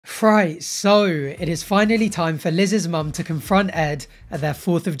Right, so it is finally time for Liz's mum to confront Ed at their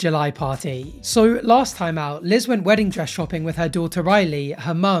 4th of July party. So last time out, Liz went wedding dress shopping with her daughter Riley,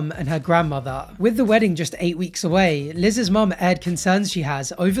 her mum and her grandmother. With the wedding just 8 weeks away, Liz's mum aired concerns she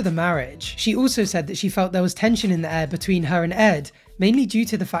has over the marriage. She also said that she felt there was tension in the air between her and Ed, mainly due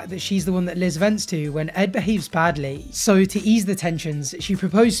to the fact that she's the one that Liz vents to when Ed behaves badly. So to ease the tensions, she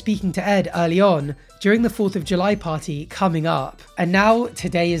proposed speaking to Ed early on, during the 4th of July party coming up. And now,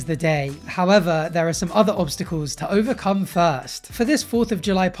 today is the day. However, there are some other obstacles to overcome first. For this 4th of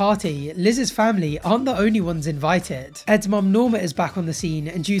July party, Liz's family aren't the only ones invited. Ed's mum Norma is back on the scene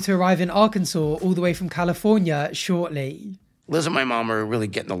and due to arrive in Arkansas all the way from California shortly. Liz and my mom are really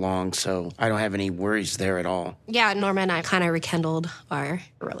getting along, so I don't have any worries there at all. Yeah, Norma and I kind of rekindled our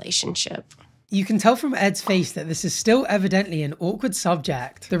relationship. You can tell from Ed's face that this is still evidently an awkward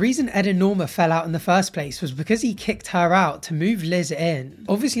subject. The reason Ed and Norma fell out in the first place was because he kicked her out to move Liz in.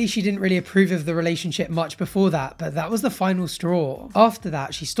 Obviously she didn't really approve of the relationship much before that, but that was the final straw. After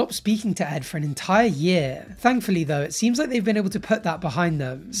that, she stopped speaking to Ed for an entire year. Thankfully though, it seems like they've been able to put that behind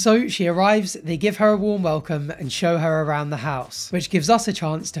them. So she arrives, they give her a warm welcome and show her around the house, which gives us a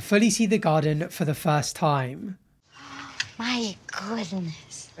chance to fully see the garden for the first time. My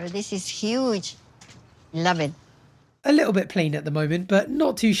goodness, this is huge. Love it. A little bit plain at the moment, but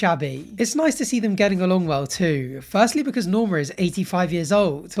not too shabby. It's nice to see them getting along well too. Firstly because Norma is 85 years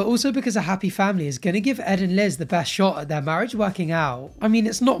old, but also because a happy family is going to give Ed and Liz the best shot at their marriage working out. I mean,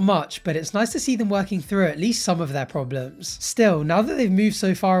 it's not much, but it's nice to see them working through at least some of their problems. Still, now that they've moved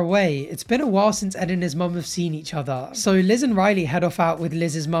so far away, it's been a while since Ed and his mum have seen each other. So Liz and Riley head off out with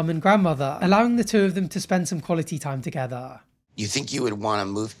Liz's mum and grandmother, allowing the two of them to spend some quality time together. You think you would want to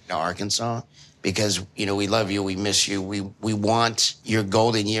move to Arkansas? Because, you know, we love you, we miss you, we want your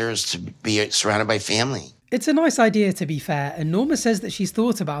golden years to be surrounded by family. It's a nice idea to be fair, and Norma says that she's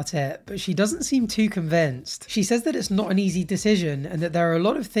thought about it, but she doesn't seem too convinced. She says that it's not an easy decision and that there are a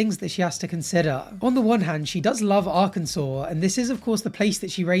lot of things that she has to consider. On the one hand, she does love Arkansas, and this is of course the place that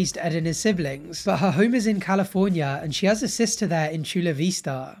she raised Ed and his siblings, but her home is in California and she has a sister there in Chula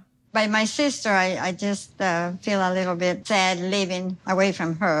Vista. By my sister, I just feel a little bit sad living away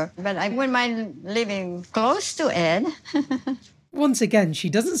from her. But I wouldn't mind living close to Ed. Once again, she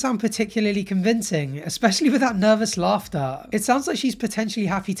doesn't sound particularly convincing, especially with that nervous laughter. It sounds like she's potentially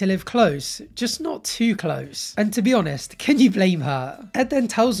happy to live close, just not too close. And to be honest, can you blame her? Ed then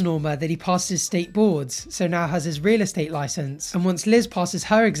tells Norma that he passed his state boards, so now has his real estate license. And once Liz passes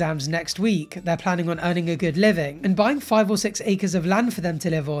her exams next week, they're planning on earning a good living and buying 5 or 6 acres of land for them to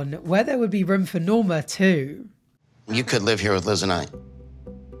live on, where there would be room for Norma too. You could live here with Liz and I.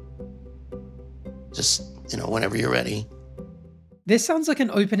 Just, you know, whenever you're ready. This sounds like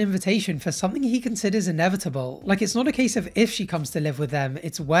an open invitation for something he considers inevitable. Like it's not a case of if she comes to live with them,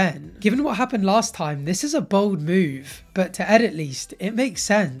 it's when. Given what happened last time, this is a bold move. But to Ed at least, it makes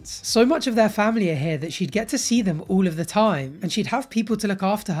sense. So much of their family are here that she'd get to see them all of the time, and she'd have people to look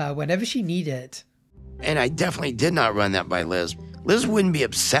after her whenever she needed. And I definitely did not run that by Liz. Liz wouldn't be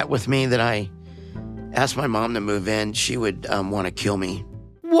upset with me that I asked my mom to move in. She would want to kill me.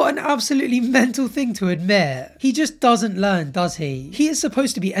 What an absolutely mental thing to admit. He just doesn't learn, does he? He is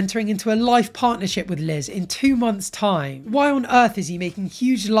supposed to be entering into a life partnership with Liz in 2 months' time. Why on earth is he making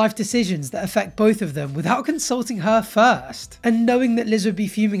huge life decisions that affect both of them without consulting her first? And knowing that Liz would be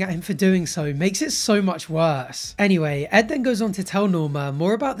fuming at him for doing so makes it so much worse. Anyway, Ed then goes on to tell Norma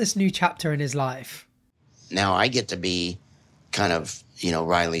more about this new chapter in his life. Now I get to be kind of, you know,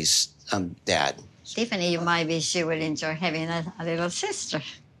 Riley's dad. Tiffany, maybe she will enjoy having a little sister.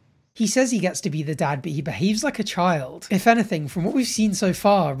 He says he gets to be the dad, but he behaves like a child. If anything, from what we've seen so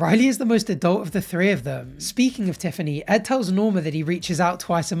far, Riley is the most adult of the 3 of them. Speaking of Tiffany, Ed tells Norma that he reaches out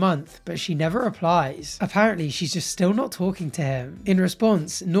twice a month, but she never replies. Apparently, she's just still not talking to him. In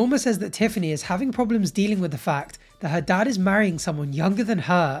response, Norma says that Tiffany is having problems dealing with the fact that her dad is marrying someone younger than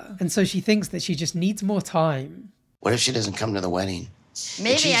her, and so she thinks that she just needs more time. What if she doesn't come to the wedding?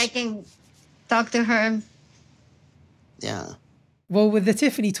 Maybe I can talk to her. Yeah. Well, with the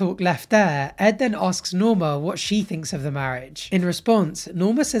Tiffany talk left there, Ed then asks Norma what she thinks of the marriage. In response,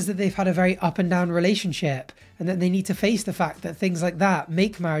 Norma says that they've had a very up and down relationship and that they need to face the fact that things like that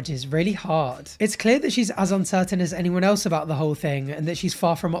make marriages really hard. It's clear that she's as uncertain as anyone else about the whole thing and that she's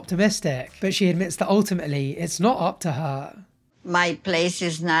far from optimistic, but she admits that ultimately it's not up to her. My place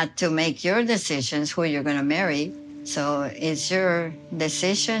is not to make your decisions who you're going to marry. So it's your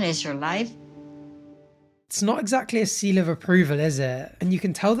decision, it's your life. It's not exactly a seal of approval, is it? And you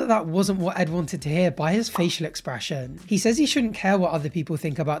can tell that that wasn't what Ed wanted to hear by his facial expression. He says he shouldn't care what other people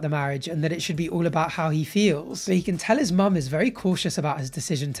think about the marriage and that it should be all about how he feels, but he can tell his mum is very cautious about his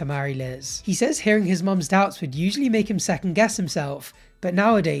decision to marry Liz. He says hearing his mum's doubts would usually make him second guess himself, but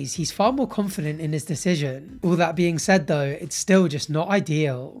nowadays he's far more confident in his decision. All that being said though, it's still just not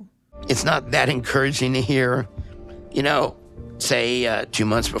ideal. It's not that encouraging to hear, you know, say 2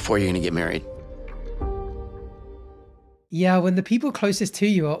 months before you're gonna get married. Yeah, when the people closest to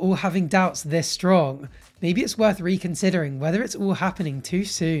you are all having doubts this strong, maybe it's worth reconsidering whether it's all happening too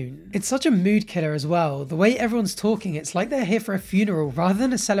soon. It's such a mood killer as well. The way everyone's talking, it's like they're here for a funeral rather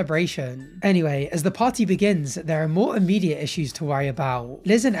than a celebration. Anyway, as the party begins, there are more immediate issues to worry about.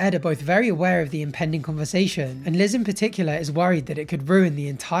 Liz and Ed are both very aware of the impending conversation, and Liz in particular is worried that it could ruin the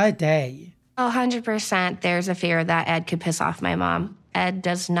entire day. 100% there's a fear that Ed could piss off my mom. Ed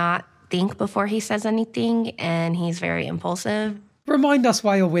does not think before he says anything, and he's very impulsive. Remind us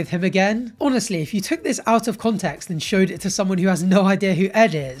why you're with him again. Honestly, if you took this out of context and showed it to someone who has no idea who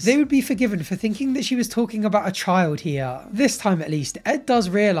Ed is, they would be forgiven for thinking that she was talking about a child here. This time at least, Ed does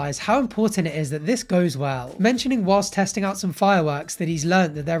realise how important it is that this goes well, mentioning whilst testing out some fireworks that he's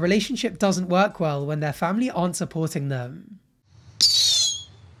learnt that their relationship doesn't work well when their family aren't supporting them.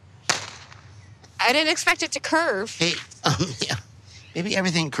 I didn't expect it to curve. Hey, yeah, maybe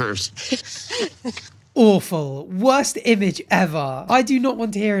everything curves. Awful. Worst image ever. I do not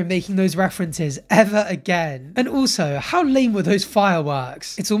want to hear him making those references ever again. And also, how lame were those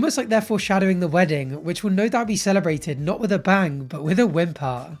fireworks? It's almost like they're foreshadowing the wedding, which will no doubt be celebrated not with a bang, but with a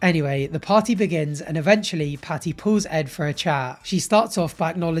whimper. Anyway, the party begins and eventually Patty pulls Ed for a chat. She starts off by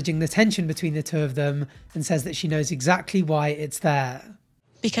acknowledging the tension between the two of them and says that she knows exactly why it's there.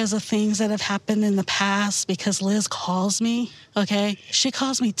 Because of things that have happened in the past, because Liz calls me, okay? She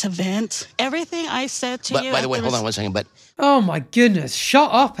calls me to vent. Everything I said to you... By the way, hold on 1 second, but... Oh my goodness, shut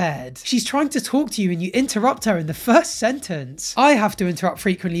up, Ed. She's trying to talk to you and you interrupt her in the first sentence. I have to interrupt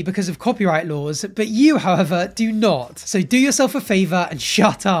frequently because of copyright laws, but you, however, do not. So do yourself a favour and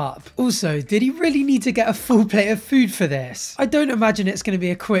shut up. Also, did he really need to get a full plate of food for this? I don't imagine it's going to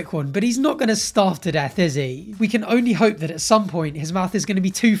be a quick one, but he's not going to starve to death, is he? We can only hope that at some point his mouth is going to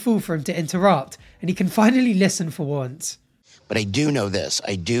be too full for him to interrupt, and he can finally listen for once. But I do know this.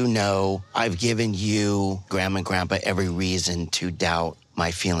 I do know I've given you, Grandma and Grandpa, every reason to doubt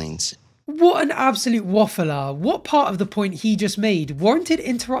my feelings. What an absolute waffler. What part of the point he just made warranted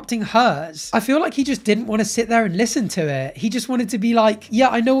interrupting hers? I feel like he just didn't want to sit there and listen to it. He just wanted to be like, yeah,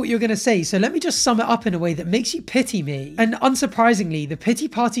 I know what you're going to say, so let me just sum it up in a way that makes you pity me. And unsurprisingly, the pity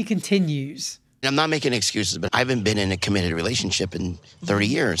party continues. I'm not making excuses, but I haven't been in a committed relationship in 30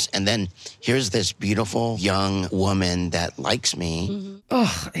 years. And then here's this beautiful young woman that likes me.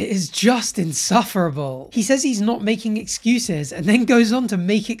 Ugh, it is just insufferable. He says he's not making excuses and then goes on to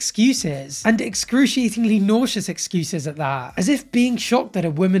make excuses. And excruciatingly nauseous excuses at that. As if being shocked that a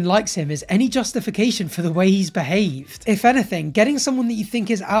woman likes him is any justification for the way he's behaved. If anything, getting someone that you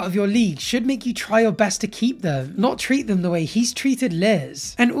think is out of your league should make you try your best to keep them, not treat them the way he's treated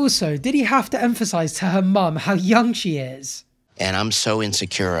Liz. And also, did he have to emphasize to her mum how young she is? And I'm so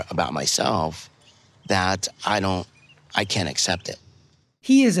insecure about myself that I can't accept it.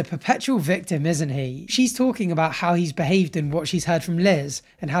 He is a perpetual victim, isn't he? She's talking about how he's behaved and what she's heard from Liz,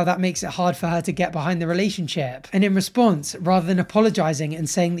 and how that makes it hard for her to get behind the relationship. And in response, rather than apologizing and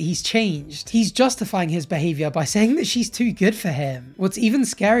saying that he's changed, he's justifying his behavior by saying that she's too good for him. What's even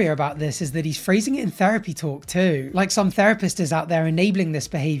scarier about this is that he's phrasing it in therapy talk too. Like some therapist is out there enabling this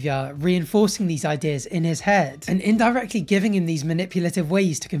behavior, reinforcing these ideas in his head, and indirectly giving him these manipulative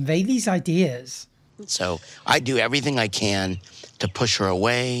ways to convey these ideas. So I do everything I can to push her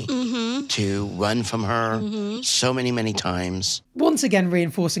away, to run from her so many times. Once again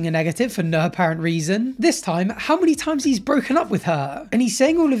reinforcing a negative for no apparent reason. This time, how many times he's broken up with her? And he's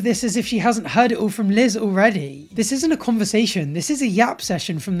saying all of this as if she hasn't heard it all from Liz already. This isn't a conversation, this is a yap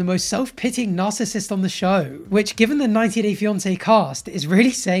session from the most self-pitying narcissist on the show, which given the 90 Day Fiancé cast is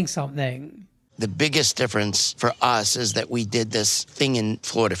really saying something. The biggest difference for us is that we did this thing in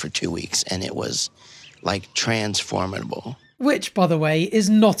Florida for 2 weeks and it was like transformable. Which, by the way,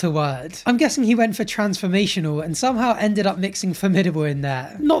 is not a word. I'm guessing he went for transformational and somehow ended up mixing formidable in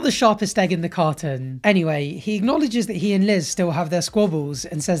there. Not the sharpest egg in the carton. Anyway, he acknowledges that he and Liz still have their squabbles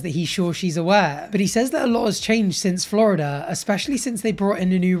and says that he's sure she's aware. But he says that a lot has changed since Florida, especially since they brought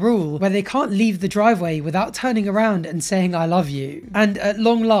in a new rule where they can't leave the driveway without turning around and saying I love you. And at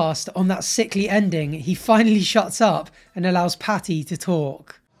long last, on that sickly ending, he finally shuts up and allows Patty to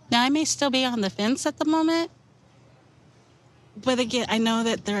talk. Now, I may still be on the fence at the moment, but again, I know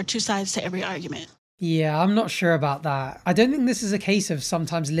that there are two sides to every argument. Yeah, I'm not sure about that. I don't think this is a case of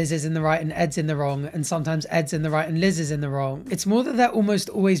sometimes Liz is in the right and Ed's in the wrong, and sometimes Ed's in the right and Liz is in the wrong. It's more that they're almost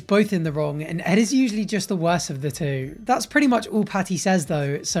always both in the wrong, and Ed is usually just the worse of the two. That's pretty much all Patty says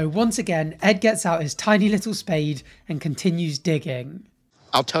though, so once again, Ed gets out his tiny little spade and continues digging.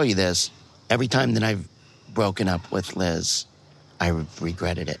 I'll tell you this, every time that I've broken up with Liz, I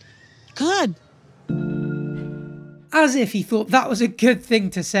regretted it. Good. As if he thought that was a good thing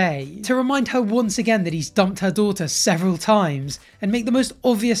to say, to remind her once again that he's dumped her daughter several times and make the most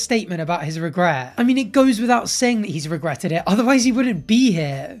obvious statement about his regret. I mean, it goes without saying that he's regretted it, otherwise he wouldn't be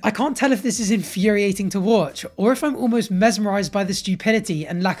here. I can't tell if this is infuriating to watch or if I'm almost mesmerised by the stupidity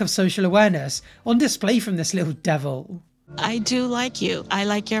and lack of social awareness on display from this little devil. I do like you. I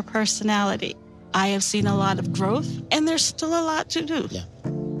like your personality. I have seen a lot of growth, and there's still a lot to do. Yeah.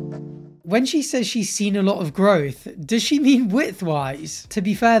 When she says she's seen a lot of growth, does she mean width-wise? To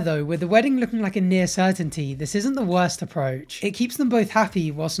be fair though, with the wedding looking like a near certainty, this isn't the worst approach. It keeps them both happy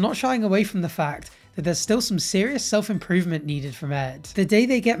whilst not shying away from the fact that there's still some serious self-improvement needed from Ed. The day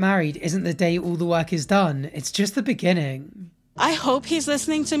they get married isn't the day all the work is done, it's just the beginning. I hope he's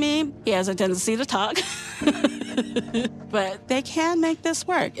listening to me. He has a tendency to talk. But they can make this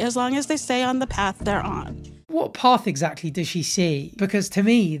work as long as they stay on the path they're on. What path exactly does she see? Because to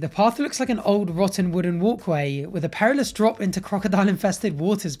me, the path looks like an old rotten wooden walkway with a perilous drop into crocodile-infested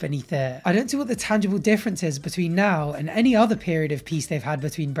waters beneath it. I don't see what the tangible difference is between now and any other period of peace they've had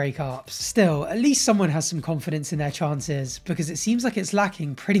between breakups. Still, at least someone has some confidence in their chances, because it seems like it's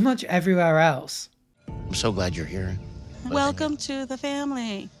lacking pretty much everywhere else. I'm so glad you're here. Welcome to the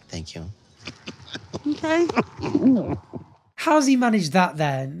family. Thank you. Okay. How's he managed that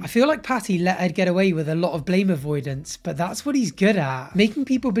then? I feel like Patty let Ed get away with a lot of blame avoidance, but that's what he's good at. Making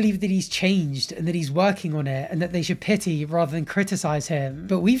people believe that he's changed and that he's working on it and that they should pity rather than criticise him.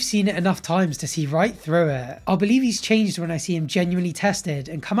 But we've seen it enough times to see right through it. I'll believe he's changed when I see him genuinely tested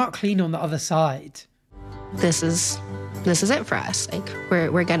and come out clean on the other side. This is it for us. Like,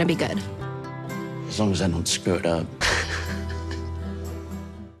 we're gonna be good. As long as I don't screw it up.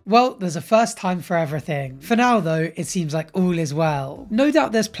 Well, there's a first time for everything. For now though, it seems like all is well. No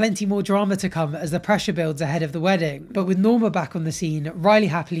doubt there's plenty more drama to come as the pressure builds ahead of the wedding, but with Norma back on the scene, Riley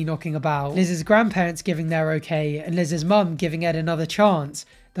happily knocking about, Liz's grandparents giving their okay, and Liz's mum giving Ed another chance,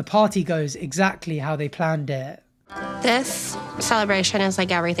 the party goes exactly how they planned it. This celebration is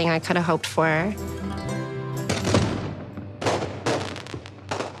like everything I could have hoped for.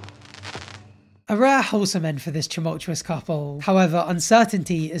 A rare wholesome end for this tumultuous couple. However,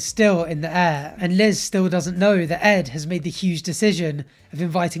 uncertainty is still in the air, and Liz still doesn't know that Ed has made the huge decision of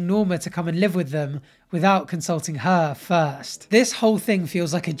inviting Norma to come and live with them without consulting her first. This whole thing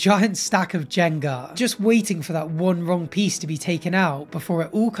feels like a giant stack of Jenga, just waiting for that one wrong piece to be taken out before it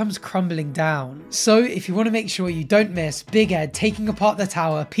all comes crumbling down. So if you want to make sure you don't miss Big Ed taking apart the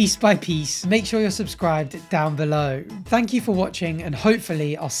tower piece by piece, make sure you're subscribed down below. Thank you for watching, and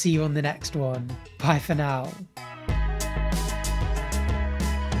hopefully I'll see you on the next one. Bye for now.